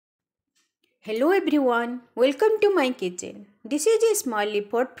Hello everyone, welcome to my kitchen. This is a small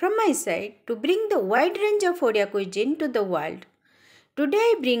effort from my side to bring the wide range of Odia cuisine to the world. Today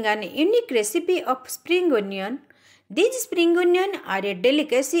I bring an unique recipe of spring onion. These spring onions are a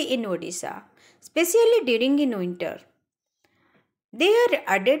delicacy in Odisha, especially during in winter. They are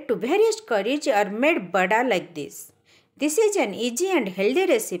added to various curries or made bada like this. This is an easy and healthy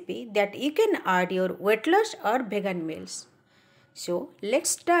recipe that you can add your weight loss or vegan meals. So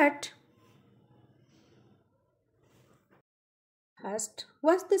let's start. First,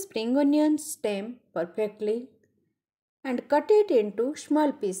 wash the spring onion stem perfectly and cut it into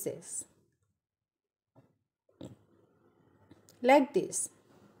small pieces like this.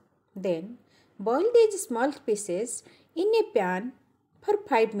 Then, boil these small pieces in a pan for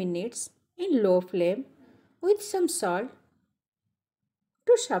 5 minutes in low flame with some salt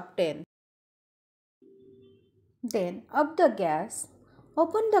to soften. Then, off the gas,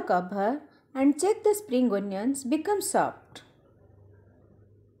 open the cover and check the spring onions become soft.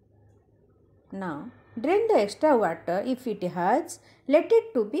 Now, drain the extra water if it has, let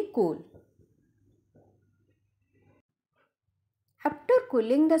it to be cool. After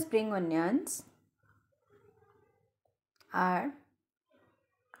cooling the spring onions, add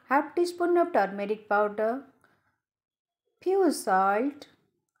half teaspoon of turmeric powder, few salt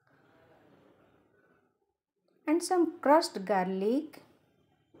and some crushed garlic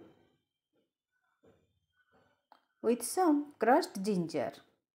with some crushed ginger.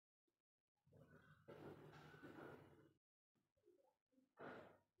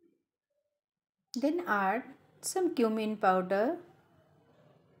 Then add some cumin powder,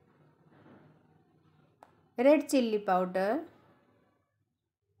 red chilli powder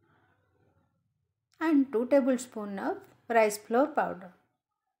and 2 tablespoons of rice flour powder.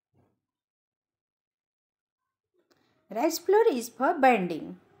 Rice flour is for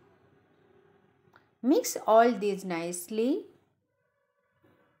binding. Mix all these nicely.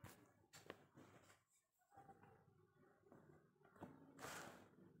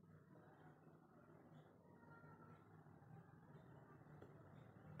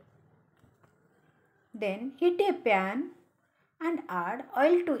 Then heat a pan and add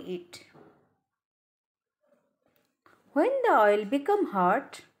oil to it. When the oil becomes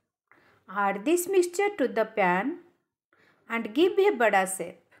hot, add this mixture to the pan and give a bada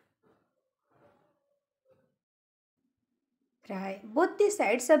shape. Fry both the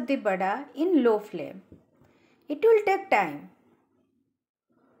sides of the bada in low flame. It will take time.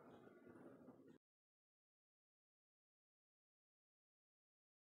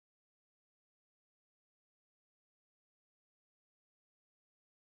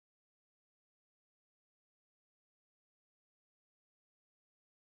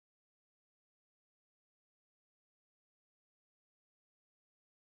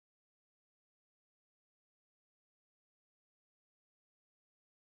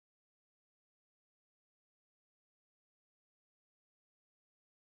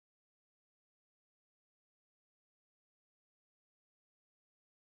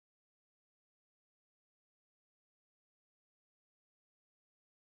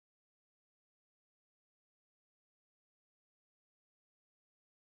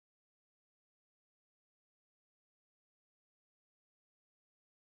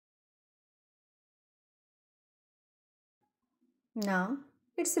 Now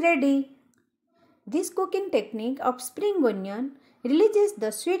it's ready. This cooking technique of spring onion releases the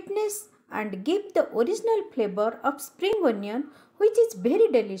sweetness and gives the original flavor of spring onion, which is very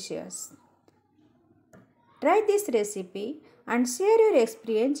delicious. Try this recipe and share your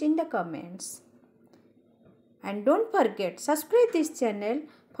experience in the comments. And don't forget, subscribe this channel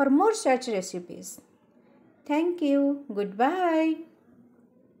for more such recipes. Thank you. Goodbye.